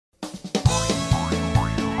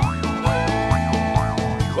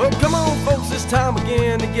time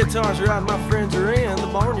again, the guitar's right, my friends are in the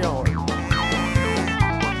barnyard.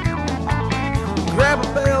 Grab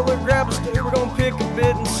a bell or grab a steel, we're gonna pick a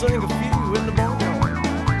bit and sing a few in the barnyard.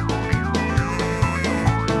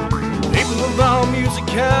 People of all music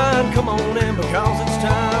kind, come on in because it's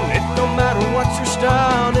time. It don't matter what's your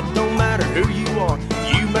style, it don't matter who you are,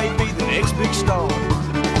 you may be the next big star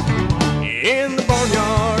in the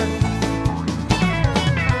barnyard.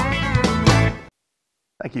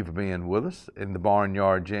 Thank you for being with us in the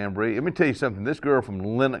Barnyard Jamboree. Let me tell you something. This girl from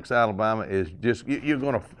Lenox, Alabama is just, you're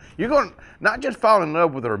gonna not just fall in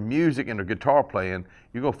love with her music and her guitar playing,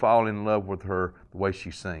 you're gonna fall in love with her, the way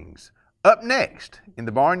she sings. Up next in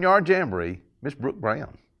the Barnyard Jamboree, Miss Brooke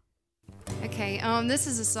Brown. Okay, this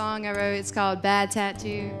is a song I wrote. It's called Bad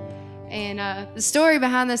Tattoo. And the story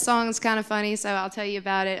behind this song is kind of funny, so I'll tell you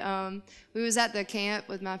about it. We was at the camp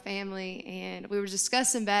with my family, and we were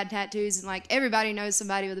discussing bad tattoos, and like everybody knows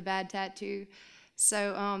somebody with a bad tattoo.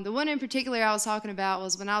 So the one in particular I was talking about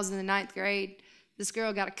was when I was in the 9th grade. This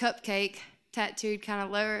girl got a cupcake tattooed kind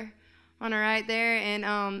of lower on her right there,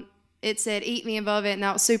 and it said "Eat me" above it, and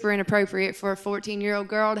that was super inappropriate for a 14-year-old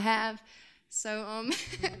girl to have. So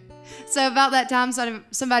so about that time,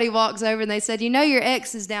 somebody walks over and they said, "You know your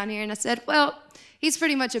ex is down here." And I said, "Well, he's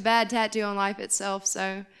pretty much a bad tattoo on life itself."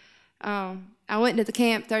 So I went into the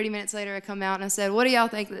camp. 30 minutes later, I come out and I said, "What do y'all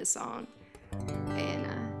think of this song?" And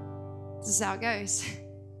this is how it goes.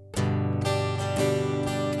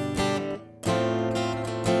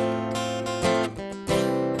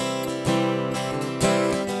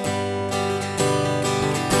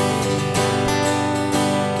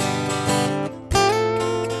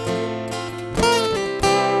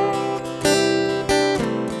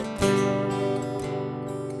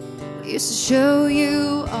 Used to show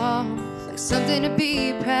you off like something to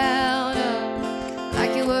be proud of,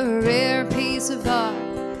 like you were a rare piece of art,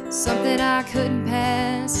 something I couldn't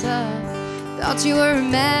pass up. Thought you were a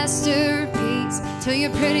masterpiece till your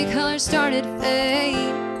pretty colors started to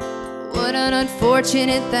fade. What an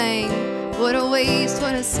unfortunate thing, what a waste,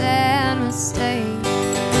 what a sad mistake.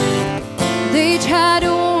 They tried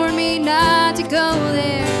to warn me not to go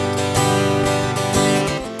there.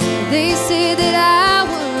 They said that I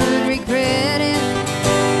would regret it.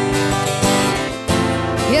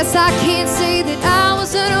 Yes, I can't say that I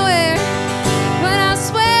was unaware, but I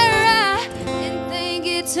swear I didn't think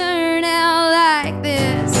it'd turn out like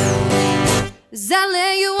this. As I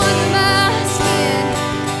let you under my skin,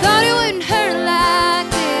 thought it wouldn't hurt like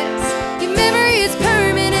this. Your memory is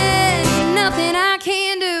permanent, nothing I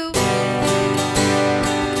can do.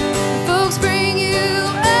 Folks bring you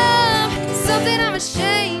up, something I'm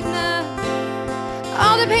ashamed of.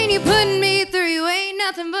 All the pain you putting me through ain't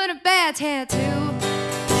nothing but a bad tattoo.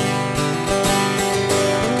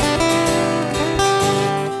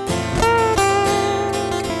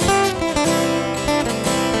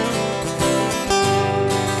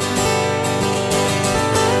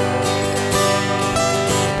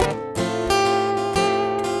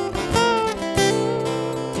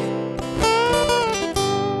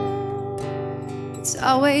 It's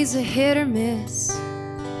always a hit or miss.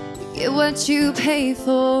 You get what you pay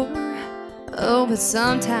for. Oh, but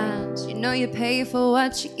sometimes you know you pay for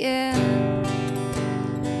what you get.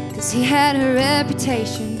 'Cause he had a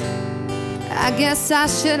reputation, I guess I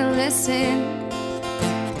should've listened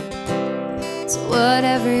to what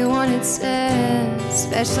everyone had said,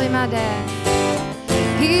 especially my dad.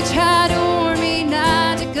 He tried to warn me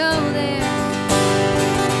not to go there.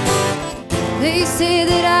 They said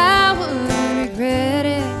that I would regret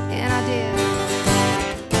it, and I did.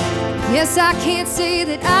 Yes, I can't say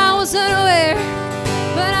that I was unaware,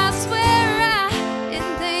 but I swear I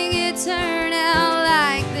didn't think it'd turn out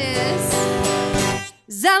like this.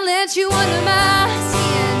 As I let you under my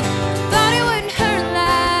skin, thought it wouldn't hurt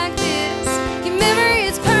like this. Your memory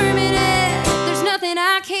is permanent, there's nothing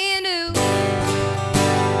I can do.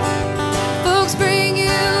 Folks bring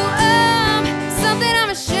you up, something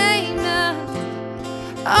I'm ashamed of.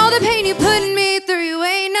 All the pain you're putting me through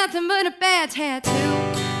ain't nothing but a bad tattoo.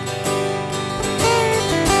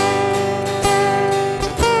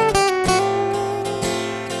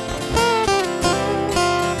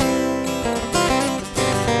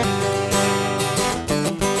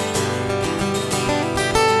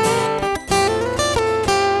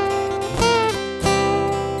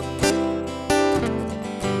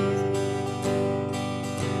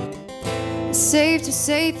 Safe to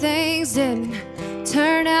say things didn't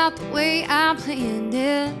turn out the way I planned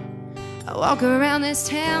it. I walk around this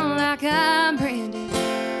town like I'm branded,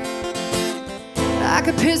 like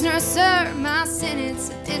a prisoner, I serve my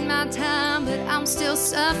sentence. did my time, but I'm still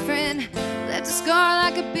suffering. Left a scar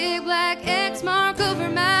like a big black X mark over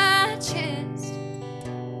my chest.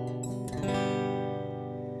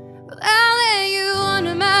 Well, I let you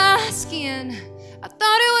under my skin. I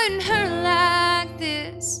thought it wouldn't hurt like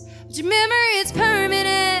this, but your memory is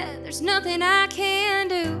permanent. There's nothing I can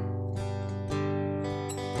do.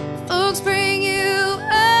 Folks bring you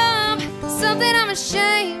up, something I'm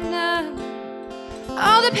ashamed of.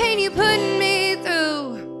 All the pain you put me through.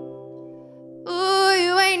 Ooh,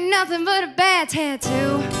 you ain't nothing but a bad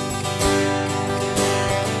tattoo.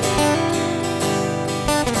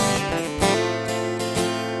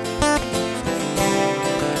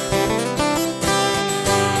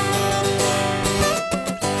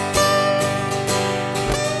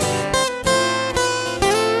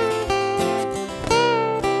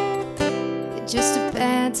 Just a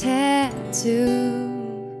bad tattoo.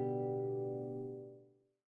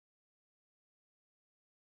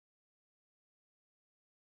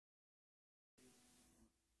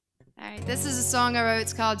 Alright, this is a song I wrote.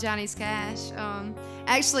 It's called Johnny's Cash. I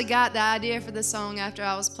actually got the idea for this song after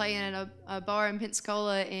I was playing at a bar in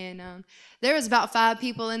Pensacola, and there was about 5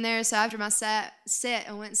 people in there. So after my set,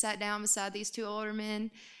 I went and sat down beside these 2 older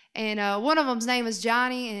men, and one of them's name was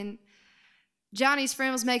Johnny, and Johnny's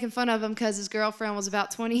friend was making fun of him because his girlfriend was about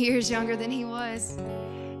 20 years younger than he was.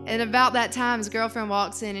 And about that time, his girlfriend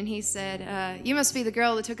walks in and he said, "You must be the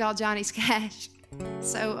girl that took all Johnny's cash."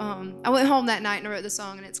 So I went home that night and I wrote the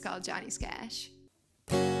song, and it's called Johnny's Cash.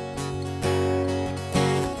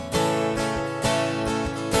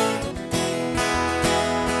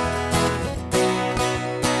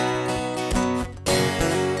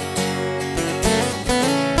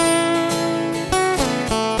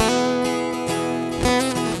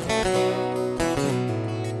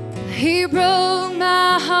 He broke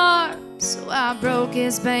my heart, so I broke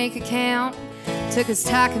his bank account. Took his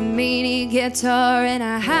Takamine guitar and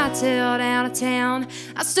I hightailed out of town.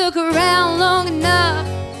 I stuck around long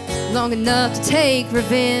enough to take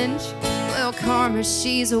revenge. Well, karma,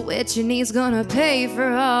 she's a witch, and he's gonna pay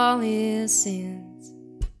for all his sins.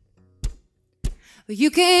 Well,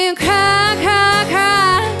 you can cry, cry,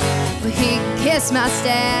 cry, but he can kiss my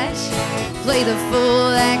stash. Play the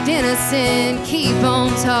fool, act innocent, keep on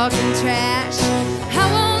talking trash.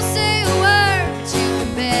 I won't say a word, but you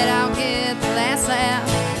can bet I'll get the last laugh,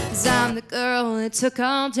 'cause I'm the girl that took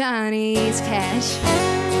all Johnny's cash.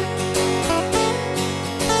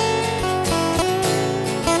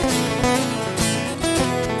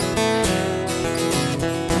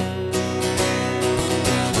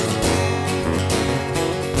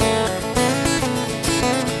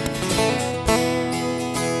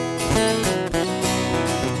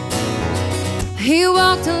 He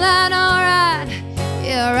walked a line, alright,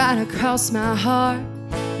 yeah, right across my heart.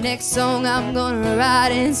 Next song I'm gonna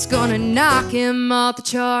write, it's gonna knock him off the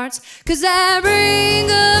charts. 'Cause that ring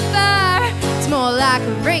of fire, it's more like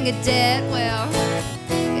a ring of death. Well,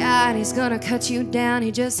 God, he's gonna cut you down,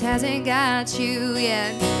 he just hasn't got you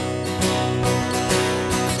yet.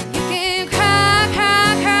 You can cry,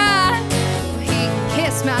 cry, cry, well, he can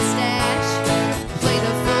kiss my stash. Play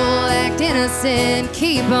the fool, act innocent,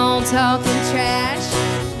 keep on talking trash.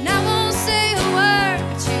 And I won't say a word,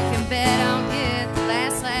 but you can bet I'll get the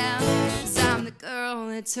last laugh, 'cause I'm the girl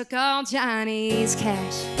that took all Johnny's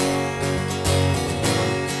cash.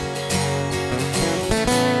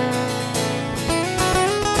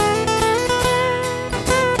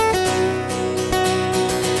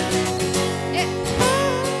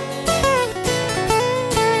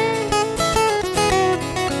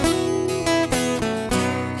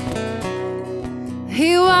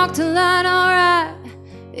 He walked a line, alright,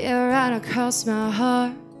 yeah, right across my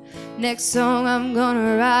heart. Next song I'm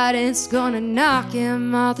gonna write, it's gonna knock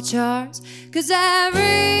him off the charts. 'Cause that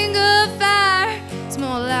ring of fire, it's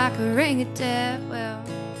more like a ring of death. Well,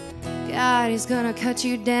 God, he's gonna cut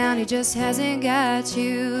you down, he just hasn't got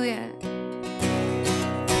you yet.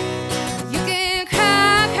 You can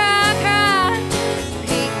cry, cry, cry,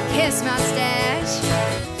 he can kiss my stash.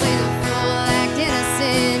 Play the fool, act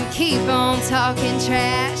innocent, keep on talking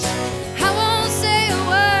trash. I won't say a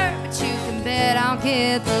word, but you can bet I'll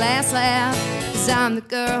get the last laugh, 'cause I'm the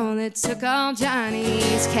girl that took all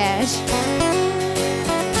Johnny's cash.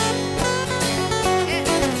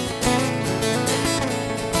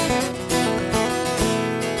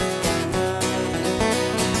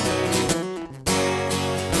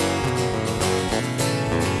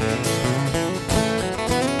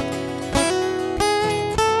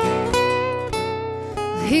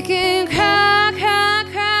 He can cry, cry,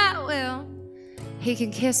 cry, well, he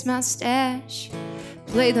can kiss my stash.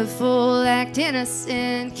 Play the full act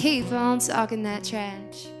innocent, keep on talking that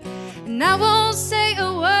trash. And I won't say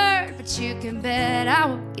a word, but you can bet I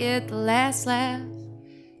will get the last laugh.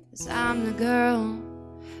 'Cause I'm the girl,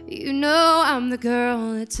 you know I'm the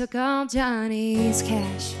girl that took all Johnny's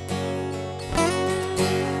cash.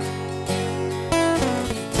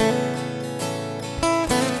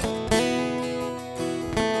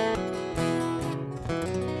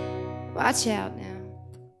 Watch out now.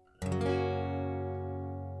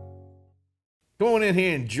 Come on in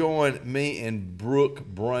here and join me and Brooke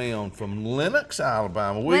Brown from Lenox,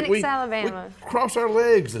 Alabama. Alabama. We cross our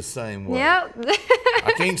legs the same way. Yep.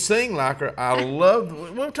 I can't sing like her. I love,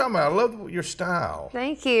 what I'm talking about, I love your style.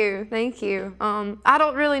 Thank you, thank you. I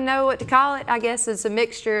don't really know what to call it. I guess it's a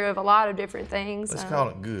mixture of a lot of different things. Let's call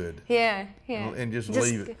it good. Yeah, yeah. And just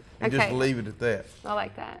leave it. And okay. just leave it at that. I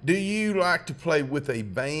like that. Do you like to play with a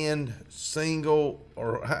band, single,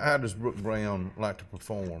 or how does Brooke Brown like to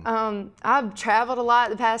perform? I've traveled a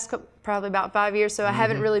lot the past probably about 5 years, so I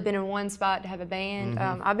haven't really been in one spot to have a band.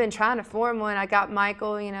 I've been trying to form one. I got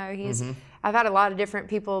Michael, you know, I've had a lot of different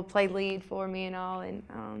people play lead for me and all, and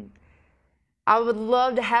I would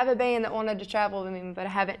love to have a band that wanted to travel with me, but I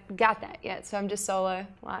haven't got that yet, so I'm just solo.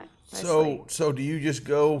 So do you just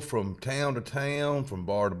go from town to town, from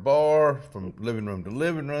bar to bar, from living room to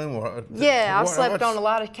living room? Or, yeah, I've slept on a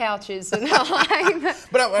lot of couches and all like.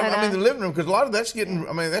 But I mean the living room, because a lot of that's getting,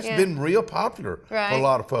 I mean, that's been real popular for a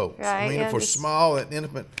lot of folks. Right. I mean, for small, that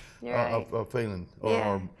intimate feeling.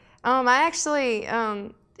 I actually,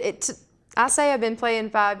 I say I've been playing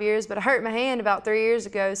 5 years, but I hurt my hand about 3 years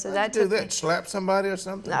ago, so that took me. Slap somebody or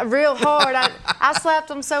something? Real hard. I slapped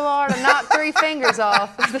him so hard I knocked 3 fingers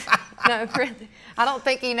off. No, really. I don't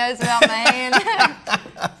think he knows about my hand.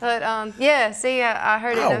 But yeah, see, I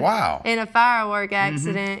heard it in a firework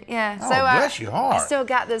accident. Yeah. Oh, bless your heart. I still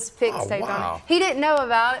got this fix tape on it. He didn't know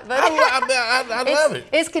about it, but I love it.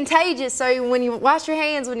 It's contagious. So when you wash your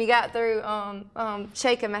hands when you got through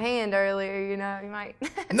shaking my hand earlier, you know, you might.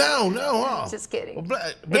 No. Just kidding.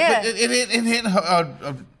 But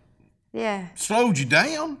it slowed you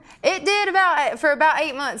down? It did for about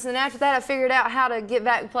 8 months, and after that I figured out how to get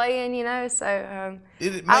back playing, you know, so.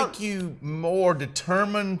 Did it make you more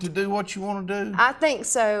determined to do what you want to do? I think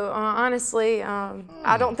so, honestly.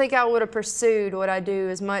 I don't think I would have pursued what I do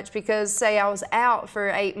as much because, say, I was out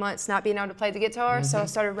for 8 months not being able to play the guitar, so I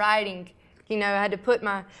started writing. You know, I had to put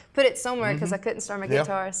it somewhere because I couldn't start my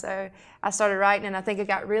guitar, so I started writing, and I think I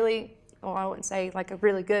got really, well, I wouldn't say like a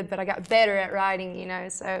really good, but I got better at writing, you know,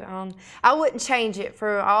 so I wouldn't change it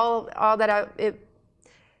for all that it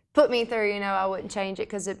put me through, you know. I wouldn't change it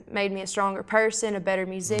because it made me a stronger person, a better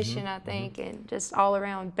musician, I think, and just all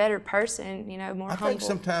around better person, you know, more humble. I think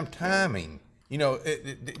sometimes timing, you know,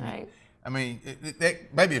 I mean,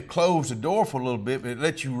 that maybe it closed the door for a little bit, but it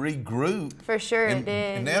let you regroup. For sure it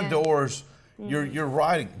did. And now doors, you're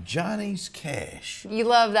writing Johnny's Cash. You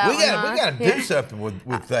love that one, We got to do something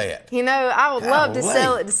with that. You know, I would love to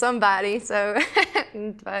sell it to somebody, so,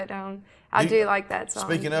 but I do like that song.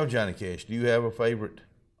 Speaking of Johnny Cash, do you have a favorite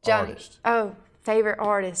artist? Oh, favorite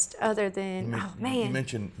artist other than, You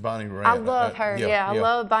mentioned Bonnie Raitt. I love her, I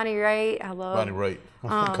love Bonnie Raitt. I love Bonnie Raitt.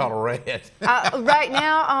 Call her Raitt. Right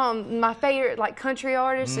now, my favorite like country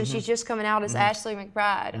artist, and she's just coming out, is Ashley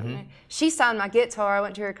McBride. She signed my guitar. I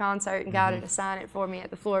went to her concert and got her to sign it for me at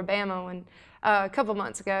the Floribama a couple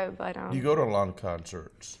months ago. But you go to a lot of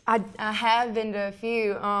concerts. I have been to a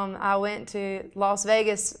few. I went to Las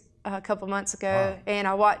Vegas a couple months ago, and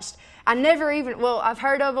I watched. I never even, well, I've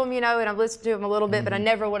heard of them, you know, and I've listened to them a little bit, but I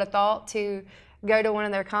never would have thought to go to one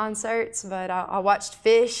of their concerts. But I watched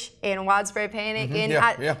Fish and Widespread Panic, and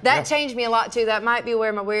that changed me a lot too. That might be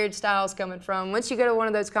where my weird style's coming from. Once you go to one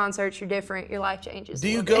of those concerts, you're different. Your life changes. Do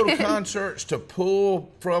you go to concerts to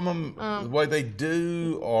pull from them the way they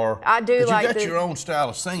do, or I do? Like you got your own style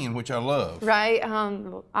of singing, which I love. Right.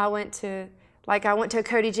 I went to a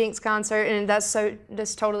Cody Jinks concert, and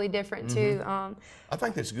that's totally different too. I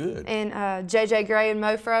think that's good. And J.J. Gray and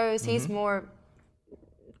Mo Froze, he's more.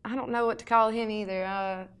 I don't know what to call him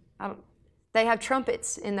either. They have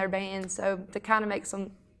trumpets in their band, so that kind of makes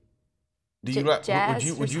them. Do you like?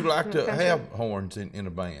 Jazz would you like to have horns in a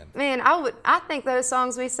band? Man, I would. I think those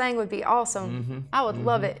songs we sang would be awesome. I would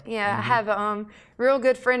love it. Yeah, I have a real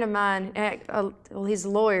good friend of mine. Well, he's a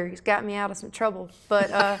lawyer. He's got me out of some trouble,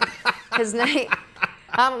 but his name.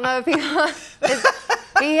 I don't know if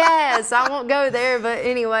he has. I won't go there, but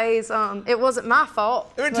anyways, it wasn't my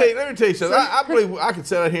fault. Let me tell you something. I believe I could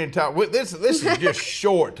sit out here and talk. This is just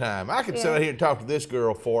short time. I could sit out here and talk to this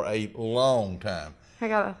girl for a long time. I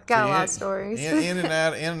got a lot of stories. In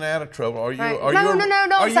and out of trouble. Are you? Right. Are No, you? no, no,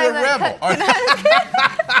 don't Are say you a that.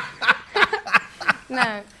 rebel?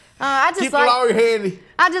 No. I just Keep the like. lawyer handy.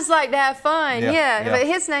 I just like to have fun. Yeah, Yeah. yeah. But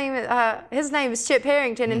his name is Chip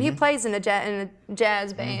Harrington, and he plays in a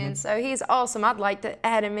jazz band. So he's awesome. I'd like to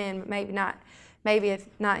add him in, but maybe not. Maybe if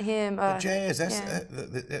not him. Jazz.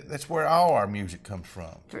 That's where all our music comes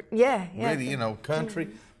from. Yeah. Really, you know, country,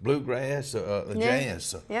 bluegrass, jazz.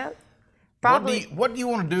 So. Yep. Probably. What do you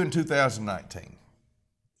want to do in 2019?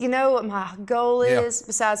 You know what my goal is?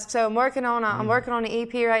 Besides, so I'm working on an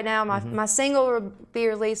EP right now. My single will be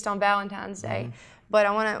released on Valentine's Day, but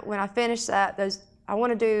when I finish that, I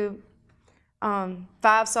want to do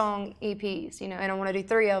 5-song EPs, you know, and I want to do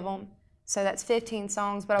 3 of them. So that's 15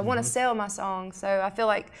 songs, but I want to sell my songs. So I feel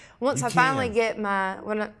like once I finally get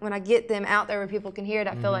when I get them out there where people can hear it,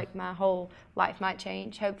 I feel like my whole life might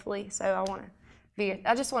change, hopefully. So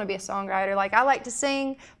I just want to be a songwriter. Like, I like to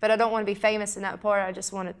sing, but I don't want to be famous in that part. I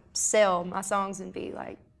just want to sell my songs and be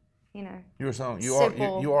like, you know. You're a song. You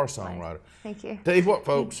simple, are a songwriter. Thank you. Tell you what,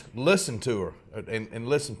 folks, listen to her and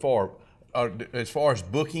listen for her. As far as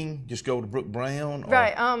booking, just go to Brooke Brown.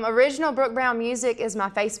 Right. Original Brooke Brown Music is my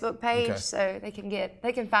Facebook page, Okay. so they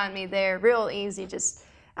can find me there real easy. Just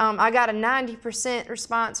I got a 90%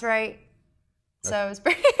 response rate, so it's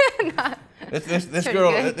pretty.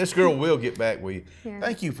 This girl will get back with you. Yeah.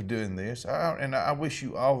 Thank you for doing this, and I wish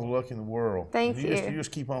you all the luck in the world. Thank you. You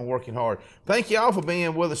just keep on working hard. Thank you all for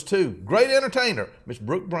being with us too. Great entertainer, Miss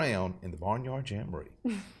Brooke Brown in the Barnyard Jamboree.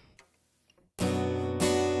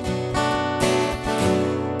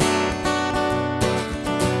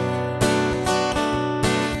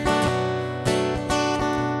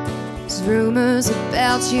 There's rumors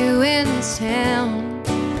about you in this town.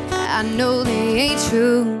 I know they ain't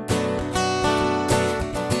true.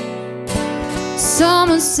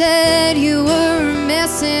 Someone said you were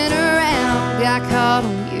messing around, got caught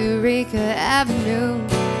on Eureka Avenue.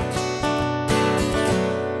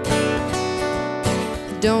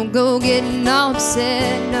 Don't go getting all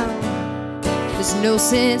upset, no. There's no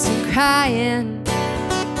sense in crying.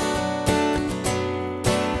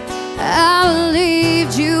 I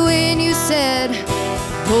believed you when you said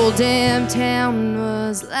the whole damn town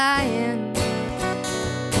was lying.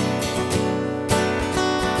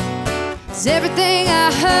 'Cause everything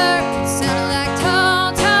I heard sounded like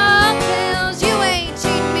tall tales. You ain't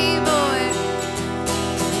cheating me, boy.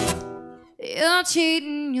 You're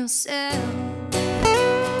cheating yourself.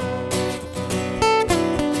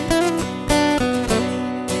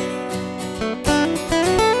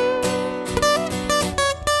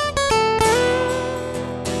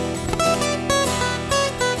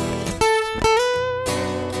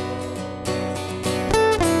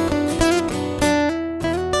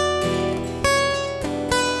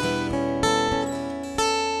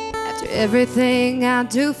 Everything I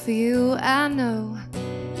do for you, I know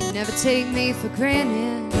you never take me for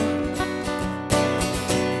granted.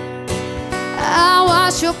 I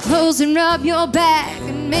wash your clothes and rub your back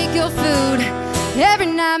and make your food. Every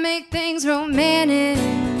night make things romantic.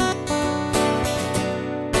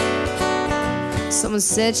 Someone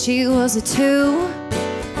said she was a 2.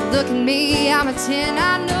 Look at me, I'm a 10.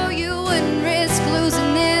 I know you wouldn't risk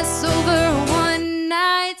losing this over a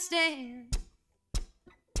one-night stand.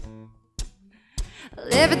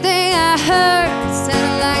 Everything I heard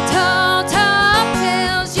sounded like tall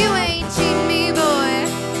tales. You ain't cheating me, boy.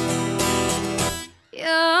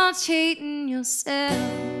 You're cheating yourself.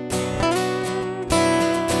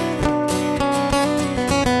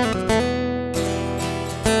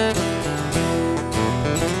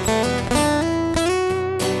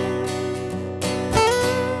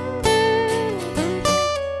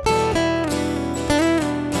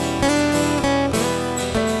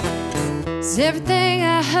 Everything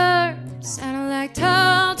I heard sounded like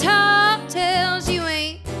tall tales. You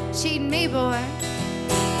ain't cheating me, boy.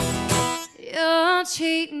 You're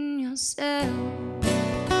cheating yourself.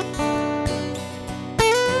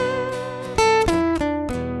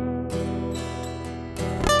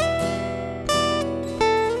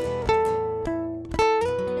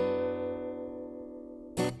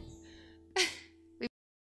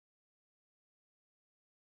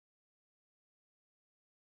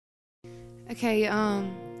 Okay,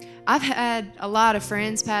 I've had a lot of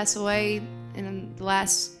friends pass away in the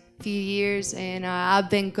last few years, and I've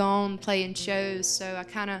been gone playing shows, so I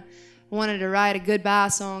kind of wanted to write a goodbye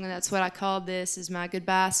song, and that's what I called this, is my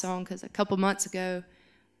goodbye song, because a couple months ago,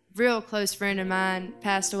 a real close friend of mine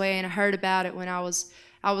passed away, and I heard about it when I was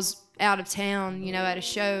out of town, you know, at a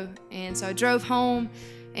show, and so I drove home,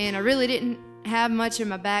 and I really didn't have much in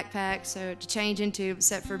my backpack so to change into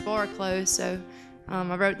except for bar clothes, so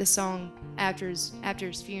I wrote this song after his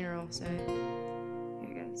funeral, so here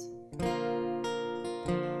it goes.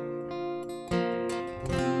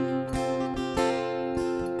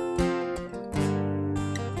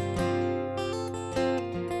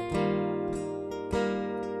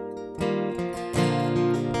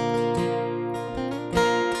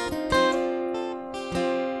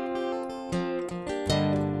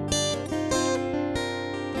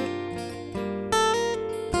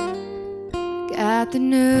 Got the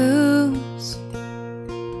news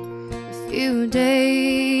a few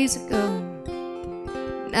days ago.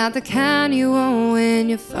 Not the kind you want when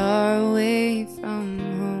you're far away from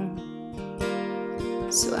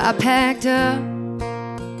home. So I packed up,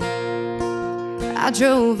 I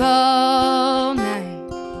drove all night.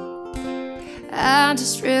 I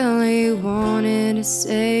just really wanted to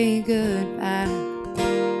say goodbye.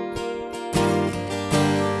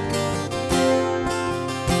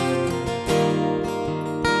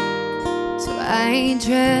 I ain't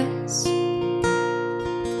dressed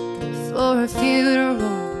for a funeral,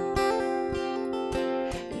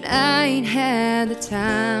 and I ain't had the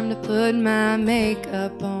time to put my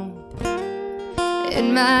makeup on.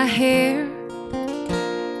 And my hair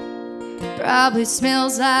probably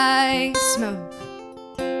smells like smoke.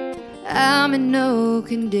 I'm in no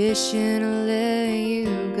condition to let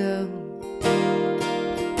you go.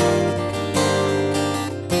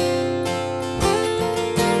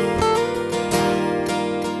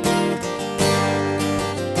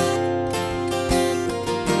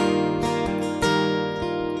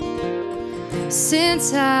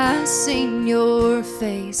 Since I seen your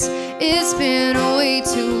face, it's been way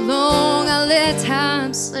too long. I let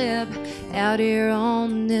time slip out here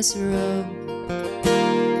on this road.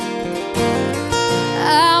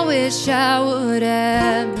 I wish I would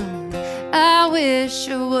have known. I wish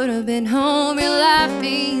I would have been home. Your life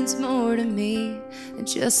means more to me than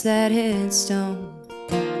just that headstone.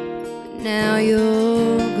 But now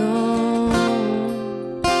you're gone.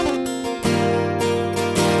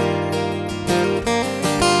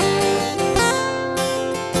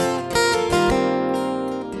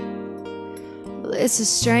 It's a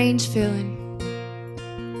strange feeling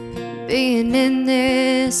being in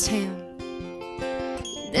this town.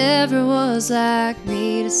 It never was like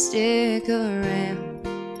me to stick around.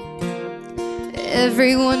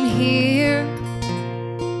 Everyone here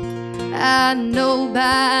I know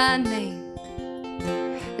by name.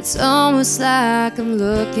 It's almost like I'm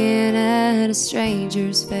looking at a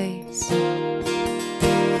stranger's face.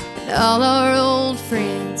 And all our old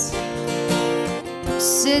friends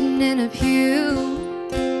sitting in a pew,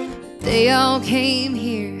 they all came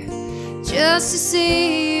here just to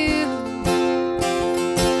see you.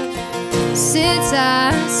 Since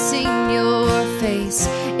I've seen your face,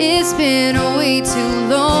 it's been way too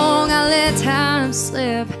long. I let time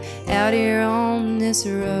slip out here on this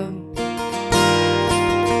road.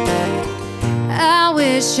 I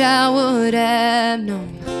wish I would have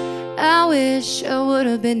known. I wish I would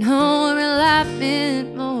have been home. And life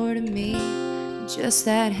meant more to me than just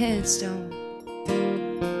that headstone.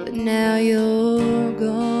 But now you're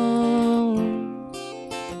gone.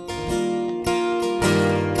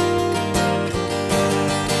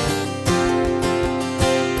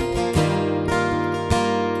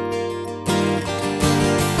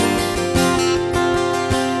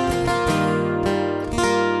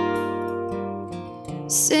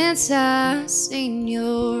 Since I've seen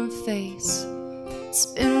your face, it's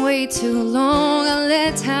been way too long. I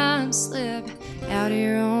let time slip out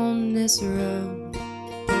here on this road.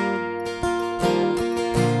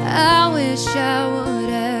 I wish I would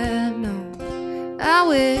have known. I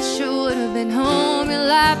wish I would have been home. Your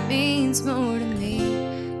life means more to me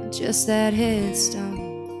than just that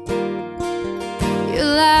headstone. Your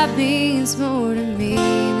life means more to me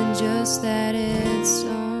than just that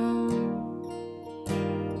headstone.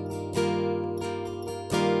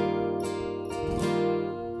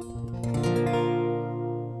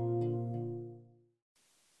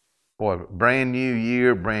 Boy, brand new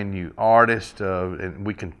year, brand new artist, and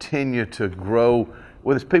we continue to grow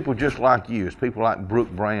with it's people just like you. It's people like Brooke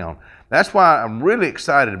Brown. That's why I'm really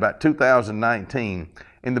excited about 2019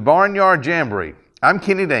 in the Barnyard Jamboree. I'm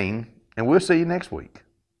Kenny Dean, and we'll see you next week.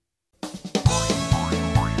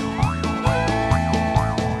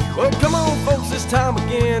 Well, come on, folks, it's time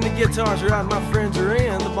again. The guitars are out, my friends are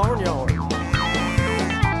in the barnyard.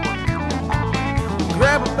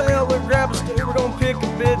 Grab a bell or grab a stick, we're gonna pick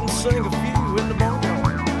a bit and sing a few in the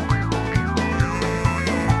barnyard.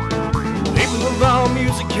 People of all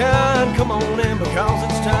music kind, come on in because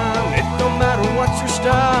it's time. It don't matter what's your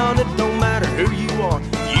style, it don't matter who you are.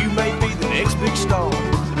 You may be the next big star.